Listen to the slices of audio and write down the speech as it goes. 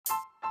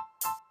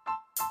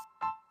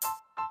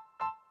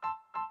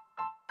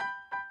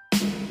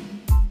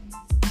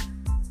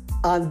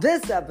On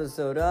this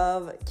episode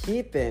of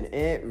Keeping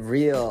It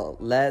Real,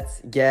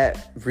 let's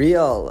get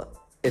real.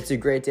 It's a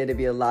great day to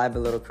be alive,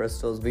 little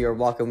crystals. We are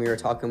walking, we are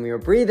talking, we are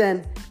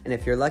breathing. And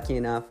if you're lucky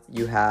enough,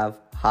 you have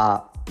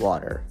hot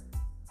water.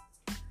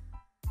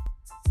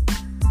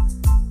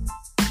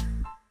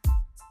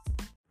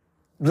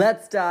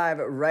 Let's dive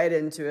right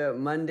into it.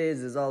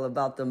 Mondays is all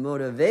about the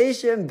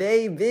motivation,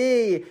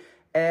 baby.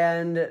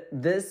 And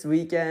this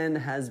weekend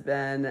has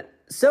been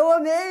so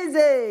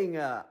amazing.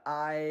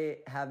 I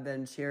have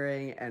been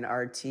cheering, and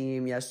our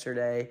team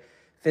yesterday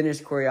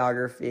finished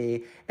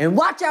choreography. And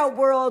watch out,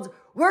 world,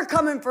 we're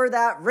coming for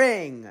that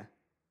ring.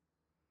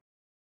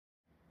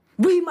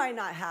 We might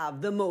not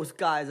have the most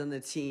guys on the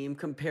team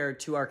compared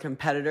to our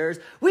competitors.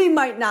 We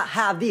might not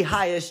have the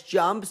highest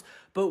jumps,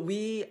 but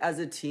we as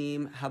a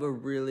team have a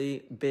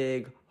really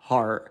big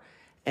heart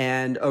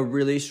and a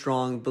really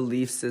strong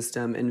belief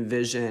system and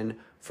vision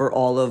for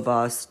all of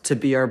us to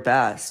be our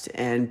best.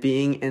 And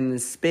being in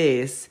this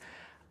space,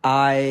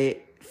 I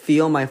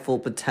feel my full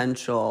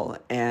potential.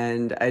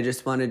 And I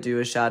just want to do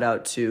a shout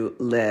out to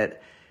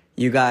Lit.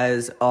 You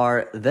guys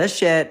are the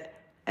shit,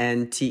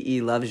 and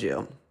TE loves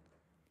you.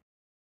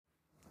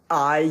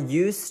 I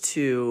used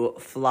to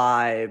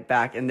fly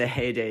back in the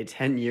heyday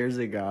 10 years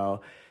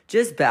ago,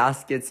 just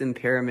baskets and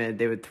pyramid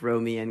they would throw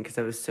me in because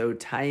I was so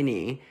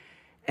tiny.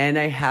 And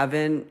I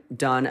haven't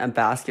done a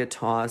basket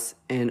toss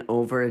in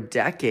over a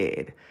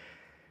decade.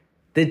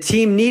 The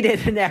team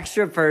needed an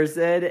extra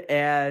person,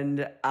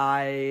 and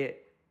I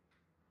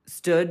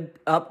stood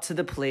up to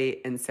the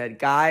plate and said,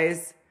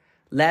 guys,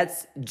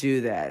 let's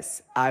do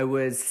this. I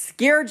was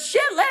scared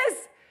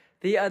shitless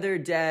the other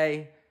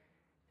day,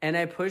 and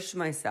I pushed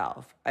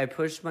myself. I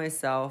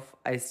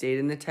stayed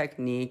in the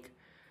technique.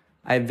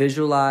 I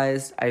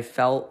visualized. I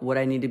felt what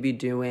I need to be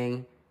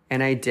doing,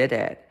 and I did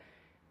it.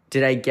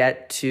 Did I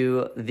get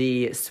to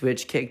the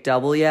switch kick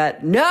double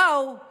yet?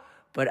 No,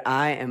 but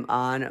I am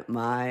on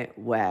my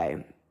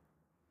way.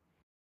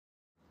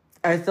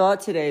 I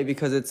thought today,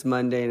 because it's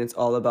Monday and it's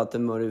all about the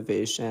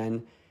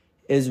motivation,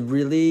 is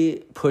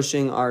really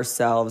pushing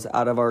ourselves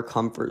out of our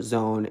comfort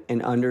zone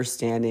and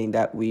understanding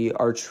that we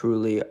are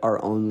truly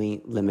our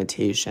only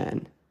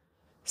limitation.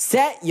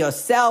 Set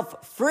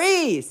yourself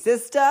free,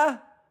 sister,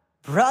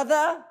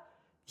 brother.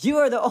 You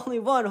are the only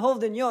one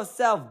holding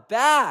yourself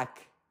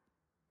back.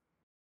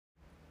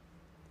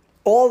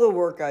 All the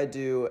work I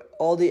do,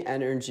 all the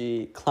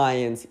energy,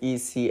 clients,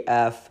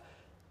 ECF,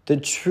 the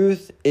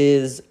truth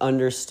is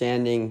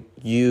understanding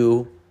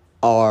you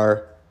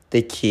are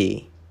the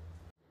key.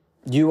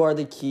 You are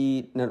the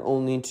key not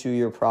only to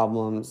your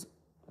problems,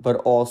 but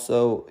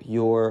also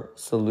your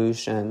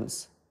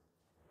solutions.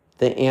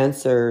 The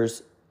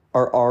answers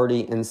are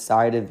already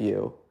inside of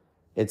you.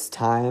 It's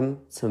time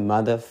to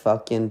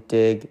motherfucking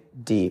dig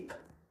deep.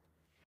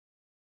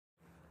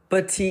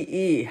 But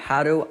TE,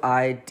 how do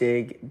I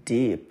dig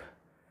deep?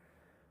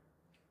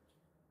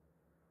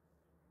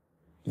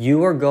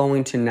 You are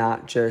going to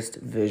not just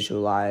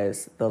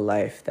visualize the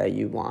life that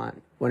you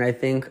want. When I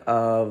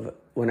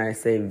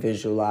say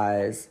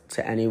visualize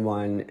to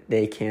anyone,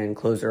 they can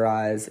close their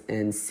eyes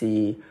and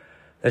see,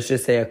 let's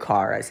just say a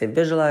car. I say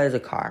visualize a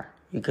car.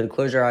 You could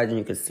close your eyes and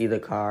you could see the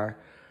car,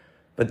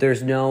 but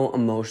there's no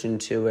emotion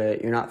to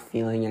it. You're not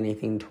feeling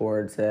anything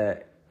towards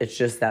it. It's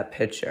just that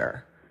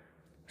picture.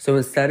 So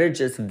instead of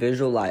just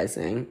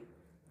visualizing,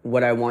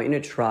 what I want you to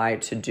try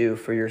to do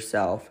for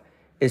yourself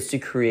is to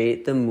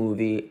create the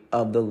movie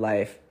of the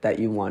life that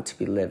you want to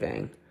be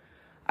living.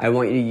 I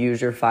want you to use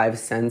your 5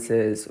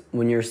 senses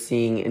when you're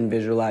seeing and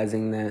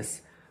visualizing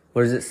this.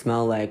 What does it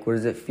smell like? What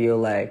does it feel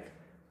like?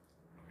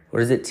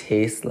 What does it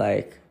taste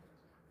like?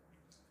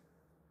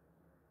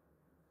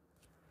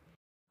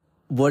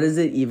 What does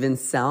it even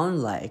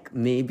sound like?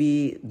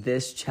 Maybe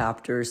this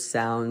chapter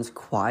sounds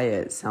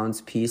quiet,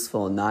 sounds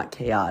peaceful, not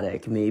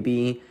chaotic.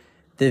 Maybe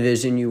the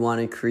vision you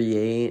want to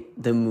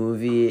create, the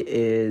movie,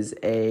 is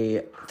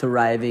a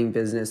thriving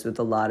business with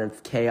a lot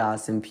of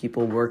chaos and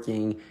people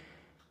working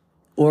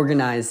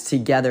organized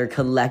together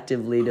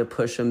collectively to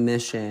push a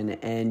mission.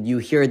 And you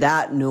hear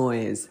that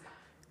noise.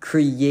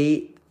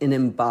 Create and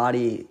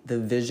embody the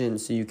vision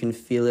so you can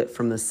feel it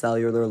from a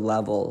cellular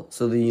level,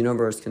 so the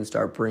universe can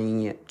start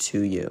bringing it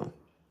to you.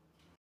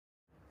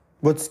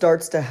 What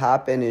starts to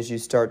happen is you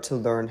start to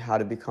learn how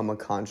to become a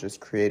conscious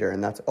creator,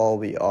 and that's all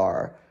we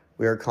are.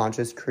 We are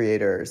conscious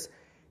creators.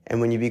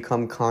 And when you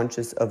become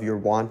conscious of your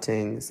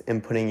wantings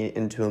and putting it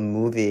into a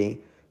movie,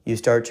 you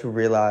start to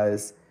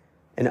realize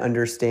and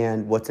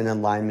understand what's in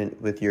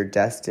alignment with your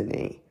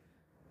destiny.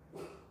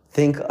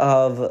 Think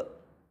of,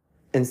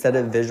 instead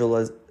of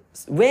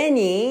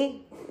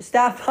Winnie,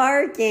 stop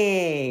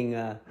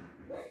barking.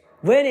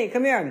 Winnie,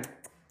 come here.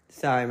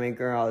 Sorry, my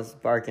girl is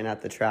barking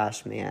at the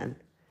trash man.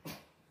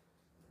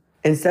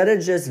 Instead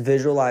of just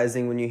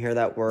visualizing when you hear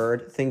that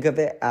word, think of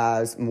it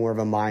as more of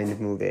a mind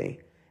movie.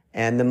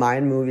 And the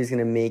mind movie is going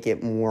to make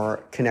it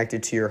more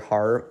connected to your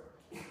heart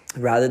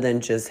rather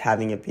than just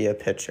having it be a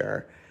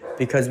picture.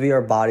 Because we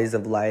are bodies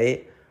of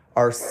light,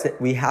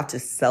 we have to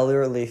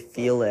cellularly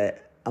feel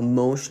it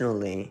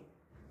emotionally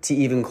to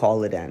even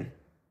call it in.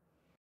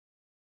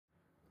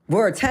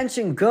 Where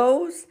attention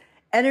goes,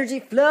 energy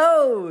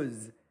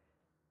flows.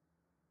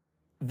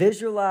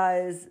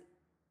 Visualize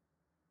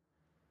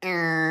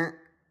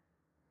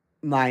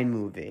mind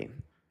movie.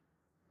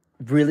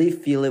 Really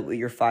feel it with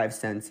your five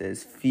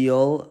senses.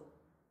 Feel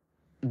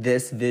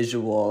this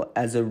visual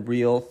as a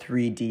real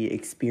 3D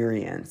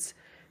experience.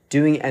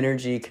 Doing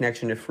energy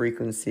connection to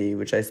frequency,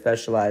 which I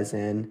specialize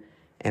in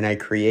and I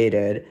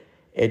created,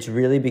 it's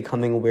really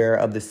becoming aware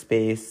of the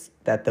space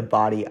that the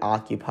body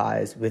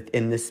occupies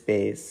within the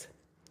space,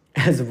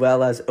 as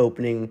well as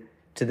opening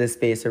to the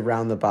space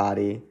around the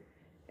body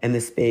and the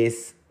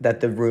space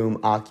that the room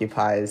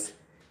occupies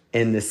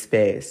in the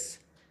space.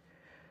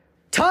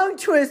 Tongue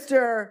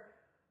twister!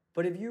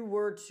 But if you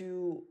were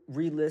to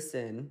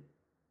re-listen,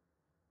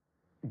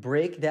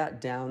 break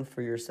that down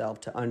for yourself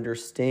to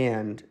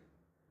understand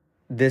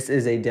this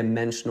is a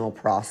dimensional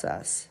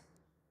process.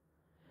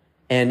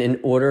 And in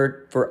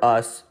order for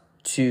us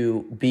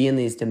to be in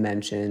these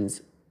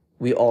dimensions,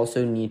 we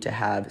also need to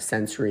have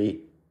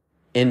sensory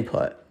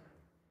input.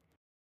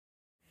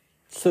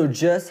 So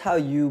just how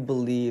you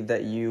believe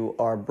that you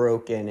are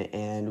broken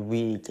and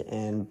weak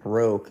and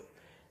broke,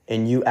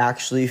 and you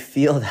actually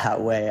feel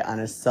that way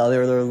on a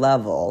cellular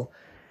level,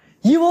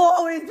 you will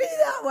always be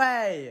that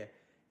way.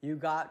 You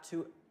got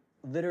to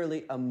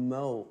literally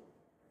emote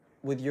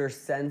with your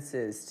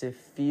senses to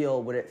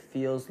feel what it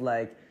feels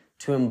like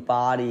to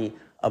embody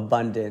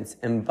abundance,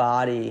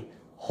 embody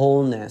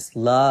wholeness,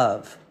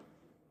 love.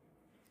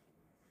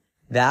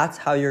 That's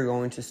how you're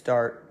going to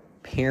start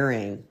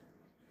pairing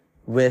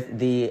with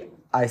the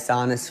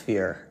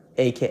ionosphere,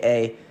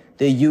 aka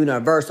the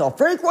universal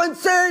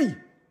frequency.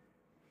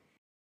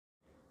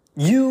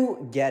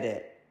 You get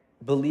it.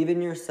 Believe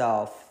in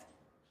yourself.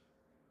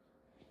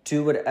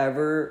 Do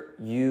whatever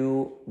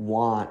you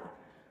want,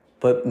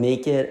 but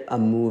make it a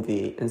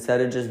movie.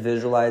 Instead of just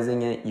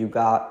visualizing it, you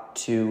got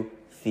to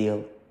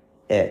feel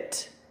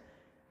it.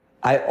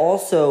 I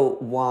also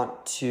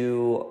want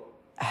to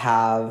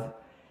have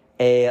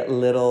a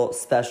little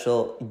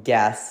special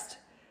guest.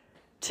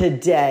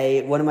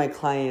 Today, one of my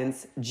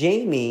clients,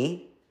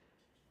 Jamie,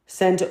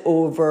 sent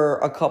over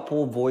a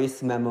couple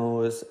voice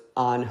memos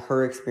on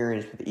her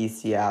experience with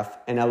ECF,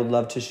 and I would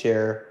love to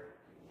share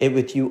it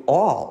with you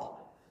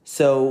all.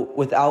 So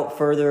without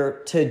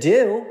further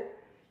ado,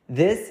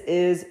 this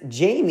is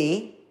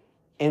Jamie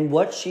and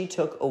what she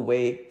took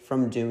away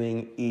from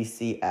doing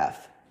ECF,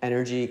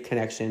 energy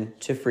connection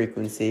to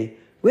frequency,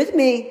 with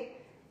me,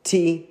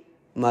 T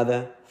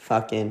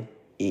motherfucking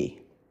E.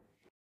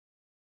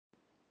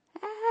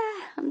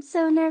 I'm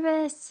so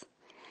nervous.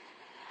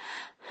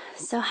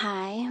 So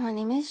hi, my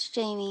name is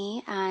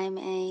Jamie. I'm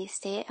a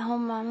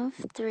stay-at-home mom of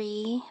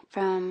 3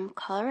 from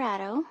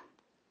Colorado.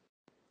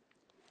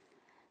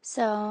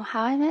 So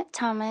how I met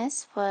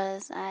Thomas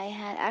was I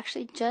had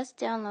actually just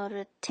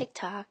downloaded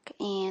TikTok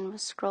and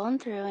was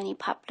scrolling through, and he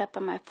popped up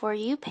on my For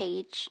You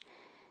page.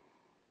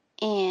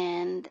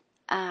 And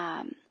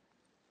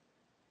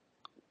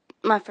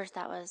my first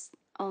thought was,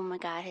 oh my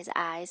god, his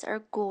eyes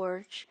are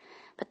gorge.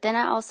 But then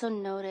I also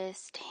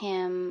noticed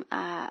him,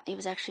 he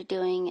was actually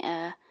doing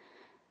a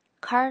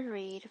card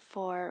read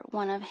for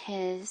one of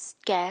his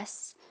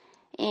guests,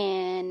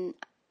 and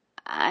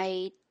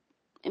I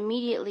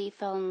immediately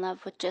fell in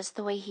love with just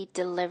the way he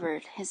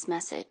delivered his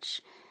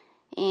message,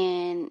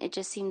 and it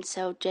just seemed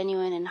so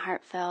genuine and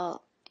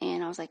heartfelt,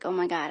 and I was like, oh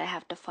my god, I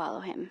have to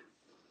follow him.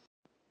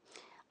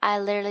 I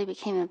literally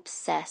became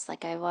obsessed.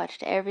 Like, I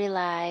watched every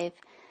live.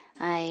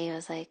 I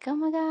was like, oh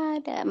my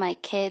god. My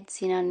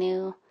kids,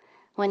 knew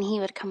when he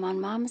would come on,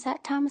 Mom, is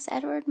that Thomas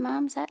Edward?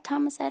 Mom, is that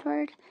Thomas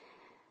Edward?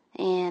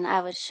 And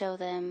I would show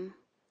them,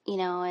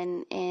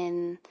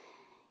 and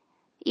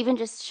even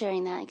just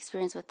sharing that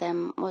experience with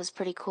them was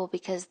pretty cool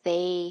because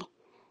they,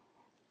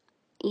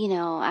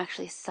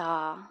 actually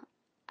saw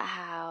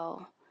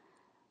how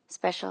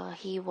special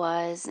he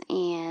was,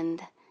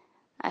 and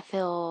I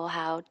feel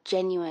how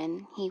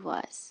genuine he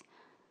was.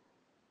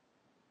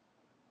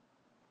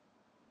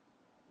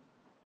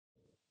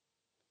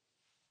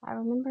 I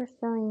remember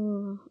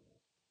feeling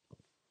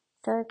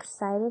so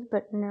excited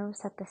but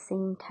nervous at the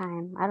same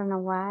time. I don't know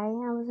why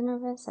I was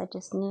nervous. I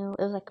just knew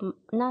it was like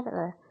not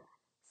a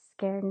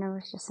scared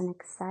nervous, just an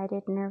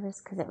excited nervous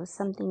because it was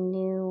something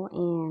new,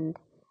 and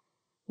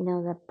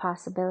the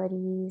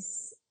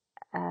possibilities.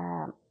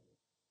 I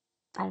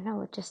don't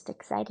know, it just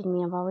excited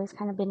me. I've always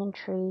kind of been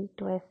intrigued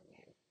with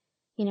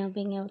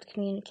being able to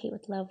communicate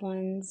with loved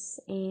ones,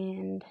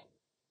 and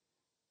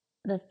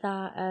the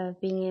thought of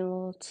being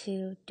able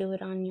to do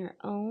it on your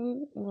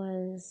own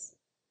was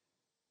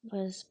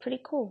pretty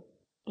cool.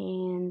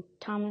 And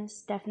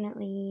Thomas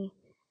definitely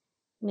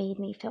made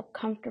me feel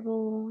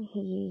comfortable.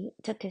 He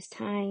took his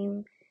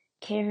time,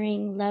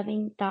 caring,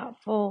 loving,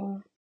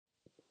 thoughtful.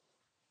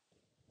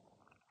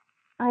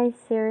 I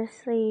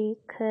seriously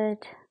could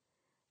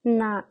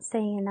not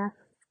say enough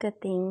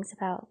good things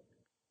about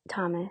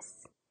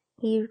Thomas.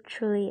 He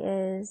truly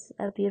is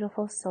a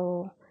beautiful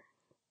soul,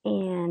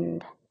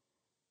 and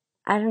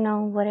I don't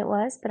know what it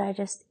was, but I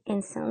just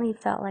instantly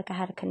felt like I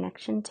had a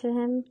connection to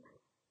him,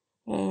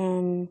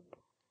 and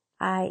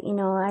I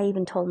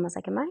even told him, I was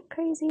like, am I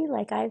crazy?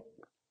 Like, I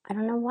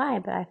don't know why,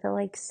 but I feel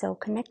like so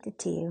connected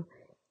to you.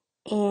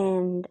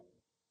 And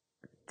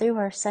through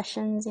our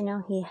sessions,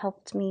 he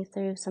helped me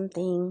through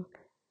something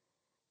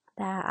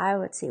that I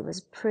would say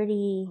was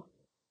pretty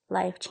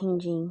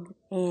life-changing,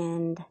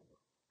 and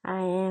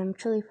I am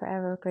truly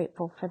forever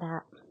grateful for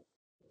that.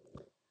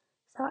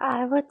 So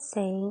I would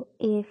say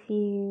if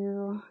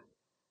you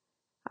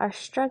are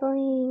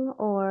struggling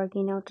or,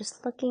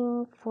 just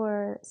looking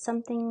for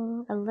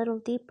something a little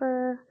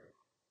deeper,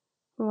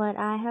 what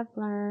I have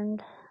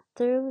learned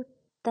through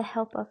the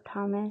help of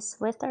Thomas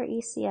with our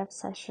ECF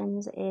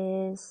sessions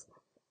is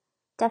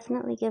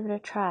definitely give it a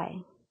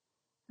try.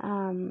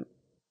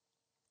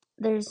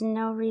 There's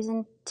no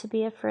reason to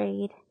be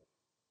afraid.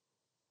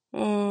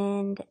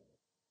 And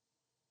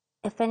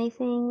if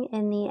anything,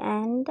 in the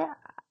end,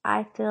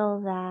 I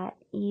feel that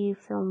you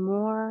feel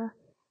more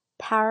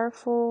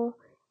powerful.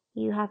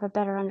 You have a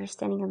better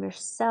understanding of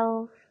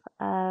yourself,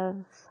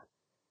 of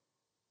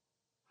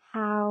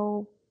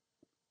how,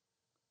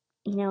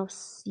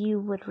 you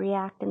would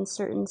react in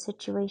certain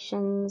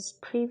situations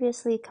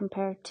previously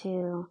compared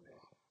to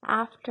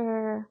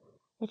after.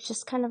 It's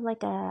just kind of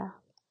like a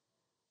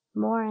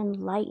more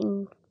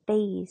enlightened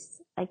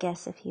phase, I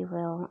guess, if you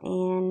will.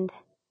 And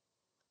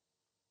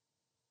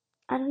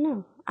I don't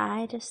know,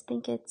 I just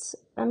think it's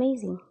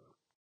amazing.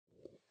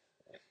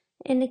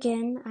 And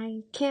again,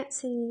 I can't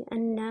say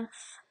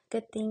enough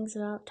good things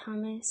about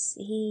Thomas.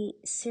 He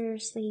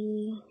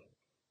seriously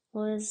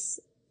was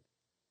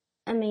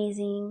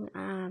amazing.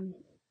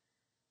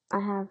 I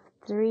have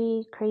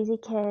 3 crazy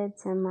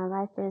kids and my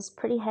life is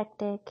pretty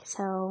hectic,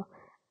 so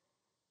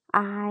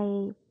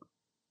I,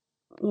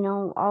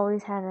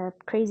 always had a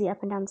crazy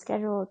up and down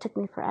schedule. It took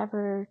me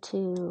forever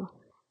to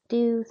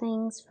do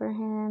things for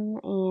him,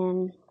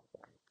 and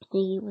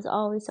he was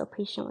always so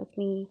patient with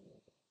me,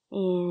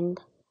 and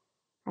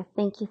I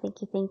thank you,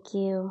 thank you, thank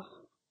you.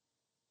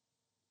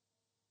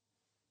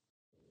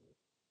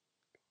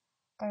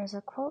 There's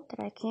a quote that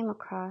I came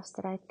across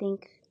that I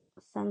think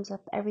sums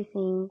up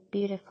everything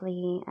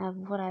beautifully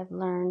of what I've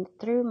learned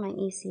through my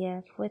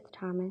ECF with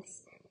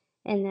Thomas,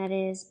 and that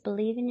is,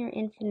 believe in your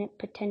infinite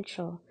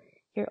potential.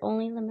 Your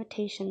only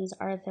limitations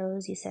are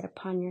those you set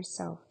upon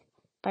yourself,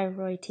 by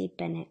Roy T.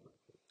 Bennett.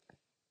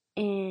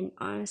 And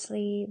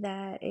honestly,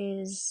 that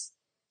is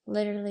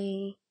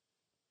literally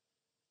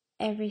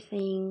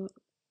everything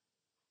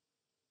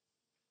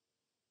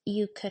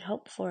you could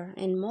hope for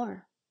and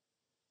more.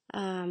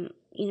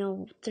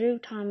 Through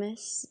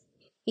Thomas,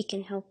 he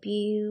can help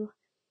you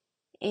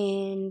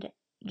and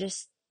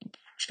just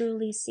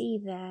truly see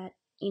that,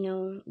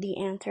 the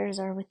answers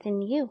are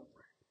within you.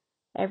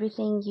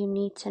 Everything you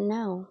need to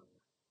know,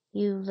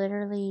 you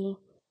literally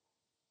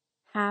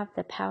have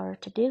the power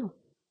to do.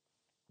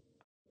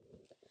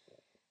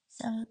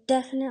 So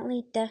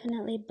definitely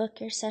book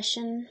your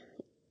session.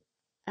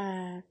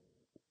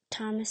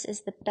 Thomas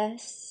is the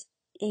best.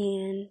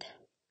 And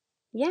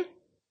yeah,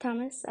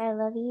 Thomas, I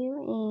love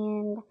you,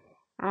 and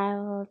I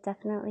will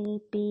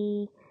definitely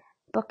be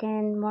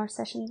booking more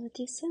sessions with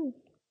you soon.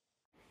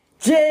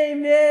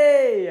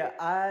 Jamie,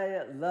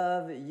 I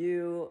love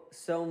you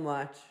so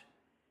much,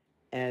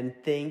 and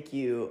thank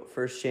you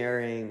for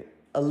sharing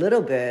a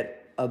little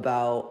bit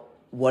about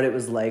what it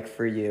was like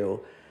for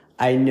you.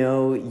 I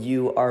know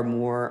you are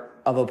more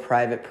of a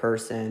private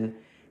person,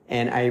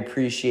 and I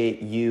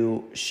appreciate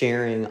you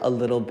sharing a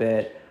little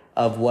bit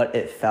of what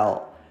it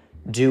felt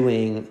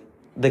doing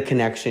the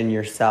connection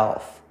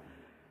yourself.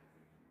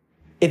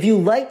 If you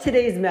like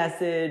today's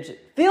message,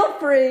 feel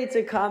free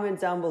to comment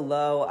down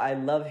below. I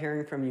love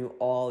hearing from you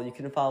all. You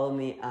can follow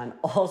me on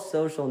all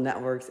social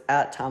networks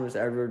at Thomas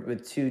Edward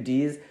with 2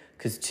 Ds,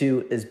 because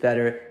 2 is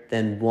better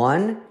than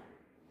 1.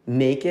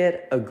 Make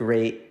it a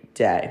great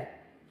day.